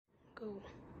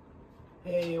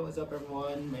Hey, what's up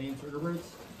everyone? My name's Robert.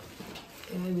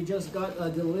 And we just got a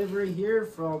delivery here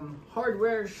from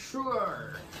Hardware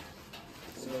Sugar.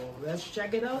 So let's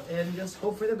check it out and just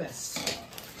hope for the best.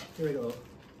 Here we go.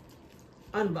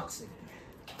 Unboxing.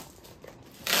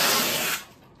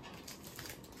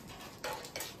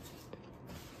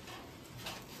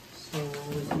 So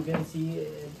as you can see,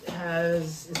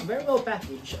 it's very well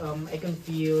packaged. I can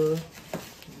feel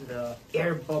the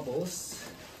air bubbles.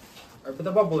 Or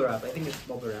the bubble wrap, I think it's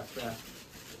bubble wrap.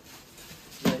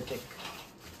 It's very thick.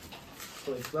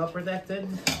 So it's well protected.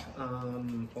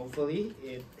 Hopefully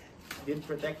it did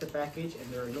protect the package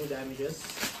and there are no damages.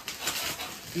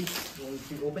 See, once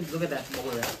you open, look at that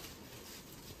bubble wrap.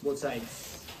 Both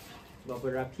sides. Bubble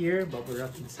wrap here, bubble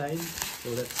wrap inside.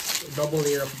 So that's a double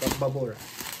layer of bubble wrap.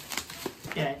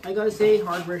 Yeah, I gotta say,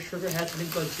 Hardware Sugar has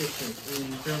been consistent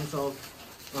in terms of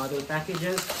their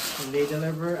packages. When they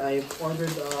deliver, I've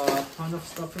ordered a ton of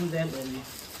stuff from them and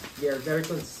they are very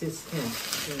consistent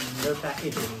in their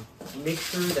packaging. Make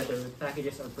sure that their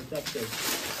packages are protected.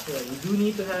 So you do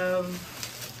need to have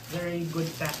very good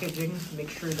packaging. Make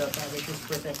sure the package is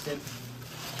protected,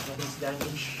 nothing's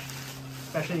damaged,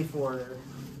 especially for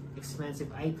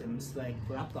expensive items like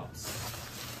laptops.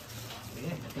 Okay,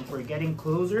 I think we're getting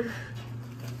closer.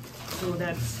 So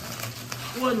that's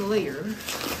one layer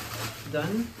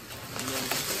done.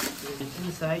 And then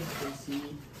inside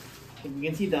you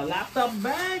can see the laptop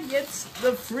bag. It's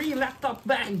the free laptop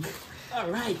bag. All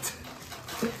right.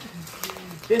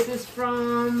 This is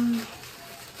from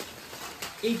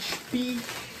HP.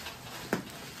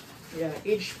 Yeah,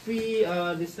 HP.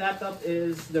 This laptop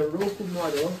is the Roku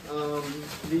model.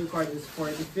 Video card is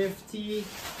 4050.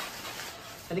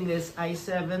 I think this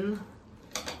i7.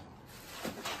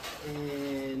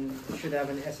 And should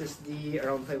have an SSD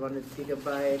around 500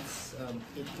 gigabytes,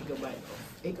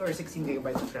 8 or 16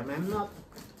 gigabytes of RAM. I'm not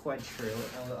quite sure.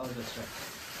 I'll just check.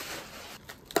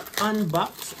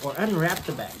 Unbox or unwrap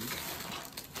the bag.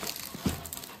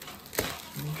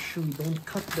 Make sure we don't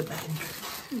cut the bag.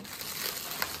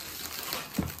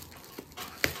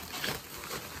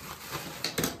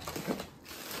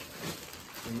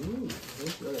 Ooh,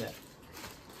 look at that.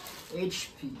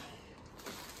 HP.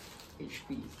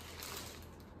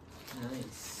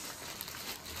 Nice.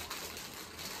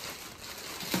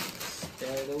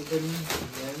 Tear it open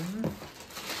again.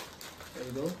 There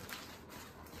we go.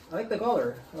 I like the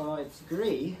color. It's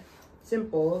gray.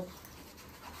 Simple.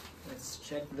 Let's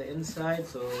check the inside.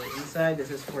 So inside, this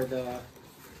is for the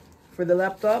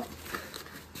laptop.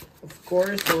 Of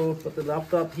course, so put the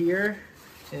laptop here,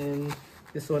 and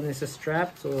this one is a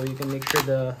strap, so you can make sure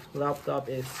the laptop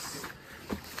is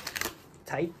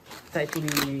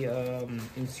tightly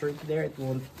insert there. It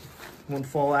won't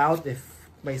fall out if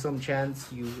by some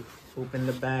chance you open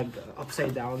the bag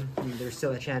upside down. I mean, there's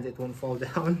still a chance it won't fall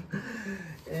down.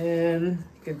 And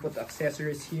you can put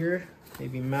accessories here,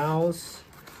 maybe mouse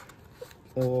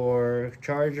or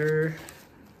charger.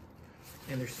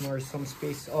 And there's some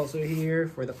space also here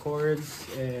for the cords.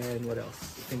 And what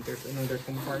else? I think there's another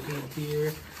compartment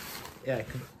here. Yeah, I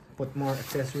can put more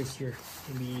accessories here.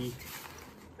 Maybe,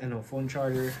 I don't know, phone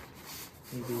charger,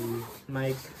 maybe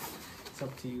mic. It's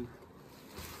up to you.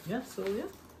 Yeah, so yeah,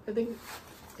 I think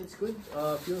it's good.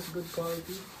 Feels good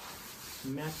quality.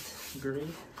 Matte gray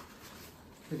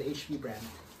for the HP brand.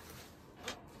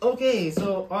 Okay,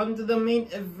 so on to the main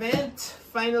event.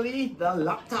 Finally, the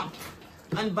laptop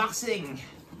unboxing.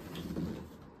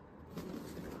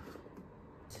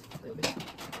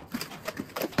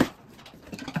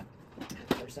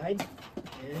 Other side,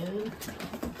 and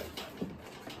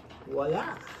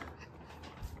voila.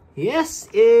 Yes,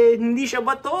 hindi siya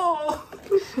bato.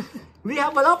 We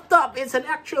have a laptop. It's an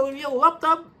actual real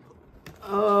laptop.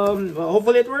 Well,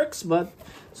 hopefully it works, but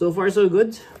so far so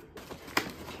good.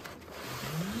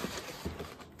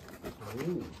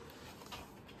 Ooh.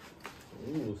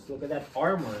 Ooh, so look at that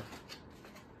armor.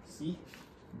 See?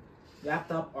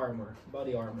 Laptop armor,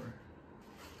 body armor.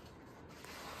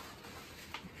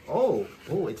 Oh,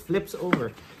 it flips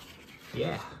over.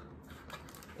 Yeah.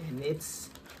 And it's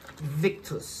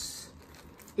Victus.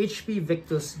 HP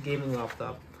Victus Gaming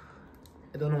Laptop.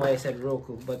 I don't know why I said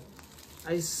Roku, but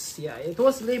yeah, it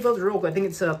was labeled Roku. I think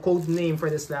it's a code name for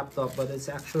this laptop, but its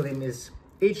actual name is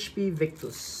HP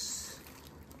Victus.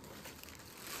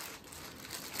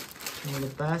 And the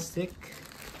plastic.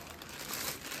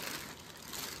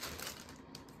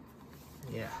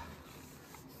 Yeah.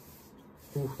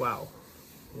 Ooh, wow.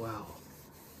 Wow.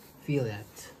 Feel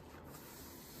that.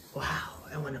 Wow,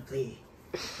 I wanna play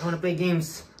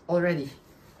games already.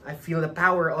 I feel the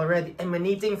power already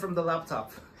emanating from the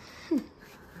laptop.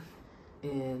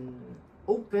 And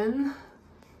open.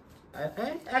 I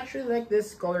actually like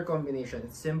this color combination.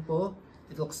 It's simple.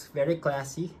 It looks very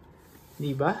classy.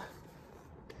 Diba?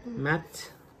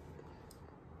 Matte.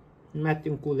 Matte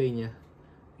yung kulay niya.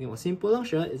 Yung simple lang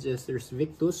siya. It's just there's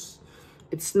Victus.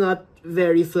 It's not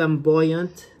very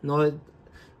flamboyant. No,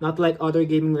 not like other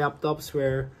gaming laptops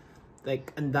where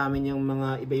like ang dami niyang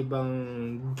mga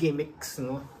iba-ibang gimmicks,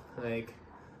 no? Like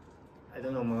I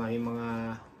don't know, yung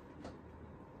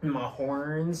mga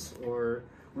horns or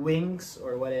wings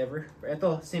or whatever. But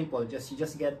ito, simple. You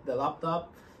just get the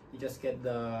laptop, you just get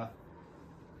the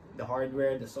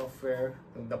hardware, the software,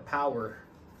 the power.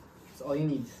 That's all you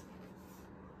need.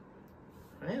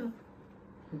 Ayun.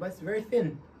 But it's very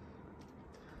thin.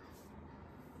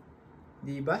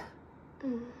 Diba?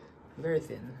 Very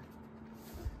thin.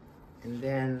 And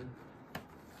then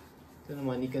ito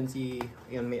naman, you can see,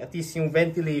 yun, may at least yung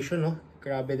ventilation, no?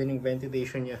 Grabe din yung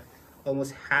ventilation niya.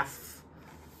 Almost half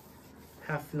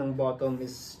ng bottom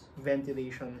is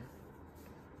ventilation.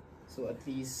 So at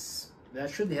least that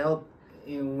should help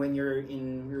when you're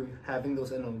having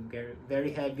those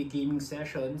very heavy gaming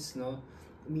sessions, no?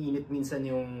 Umiinit minsan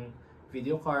yung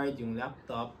video card, yung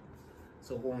laptop.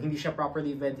 So kung hindi siya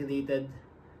properly ventilated,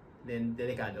 then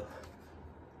delikado.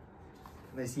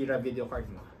 May sira video card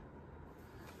mo.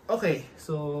 Okay,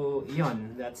 so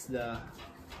yun, that's the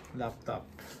laptop.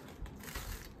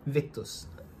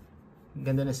 Victus.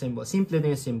 Ganda na symbol. Simple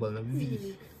na yung symbol na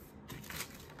V.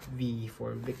 V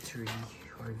for victory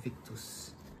or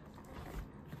Victus.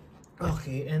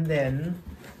 Okay, and then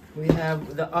we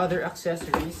have the other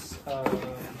accessories.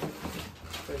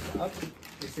 First up,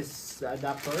 this is the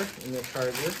adapter and the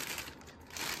charger.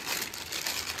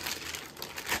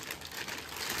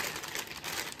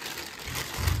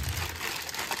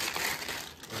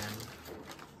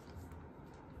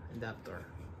 Adapter.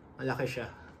 Malaki siya.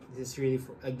 This is really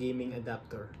for a gaming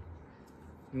adapter.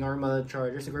 Normal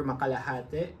charger, siguro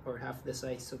makalahati or half the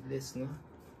size of this, no?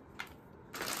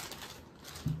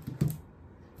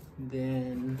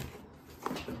 Then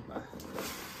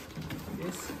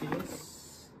this is,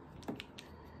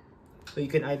 so you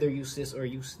can either use this or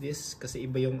use this kasi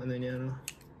iba yung ano niya, no?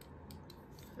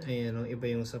 Ayan, no?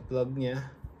 Iba yung sa plug niya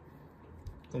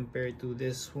compared to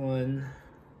this one,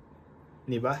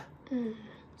 di ba?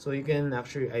 So you can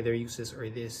actually either use this or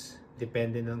this,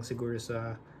 depende lang siguro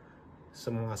sa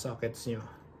mga sockets nyo.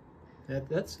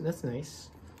 That's nice.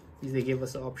 They give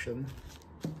us the option.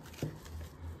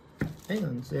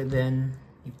 Ayun, so then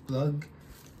you plug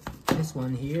this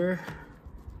one here.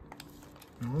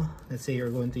 No, let's say you're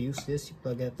going to use this, you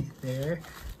plug it there,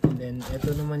 and then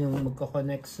ito naman yung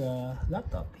magko-connect sa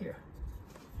laptop here.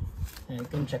 And you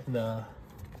can check the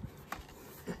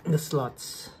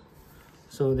slots.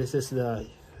 So this is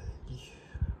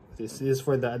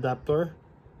for the adapter.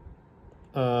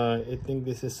 I think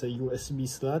this is a USB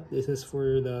slot. This is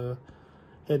for the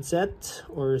headset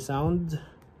or sound.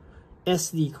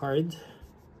 SD card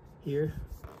here.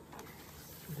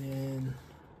 Then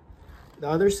the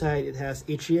other side, it has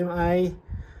HDMI.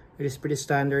 It is pretty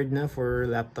standard now for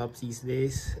laptops these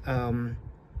days.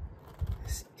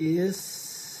 This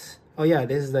is, oh yeah,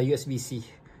 this is the USB-C.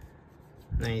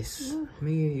 Nice.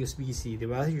 May USB-C,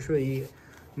 diba? Usually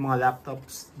mga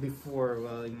laptops before,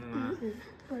 well, yung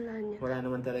mga wala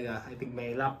naman talaga. I think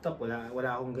my laptop, wala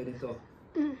akong ganito.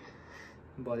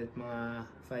 Bought it mga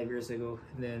 5 years ago.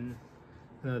 And then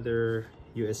another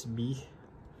USB.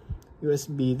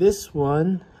 This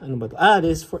one, ano ba to?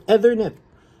 This is for Ethernet.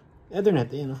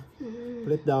 You know.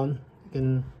 Put it down.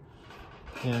 You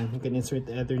can insert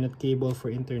the Ethernet cable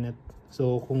for internet.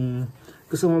 So kung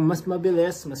gusto mo mas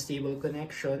mabilis, mas stable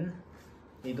connection,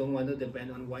 you don't want to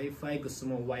depend on Wi-Fi, gusto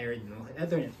mo wired, no?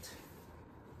 Ethernet.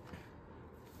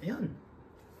 Ayan.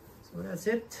 So that's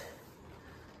it.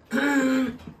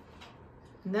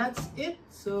 That's it.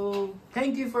 So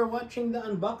thank you for watching the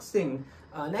unboxing.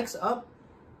 Next up,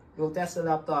 we'll test the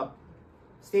laptop.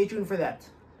 Stay tuned for that.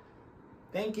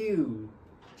 Thank you.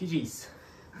 GG's.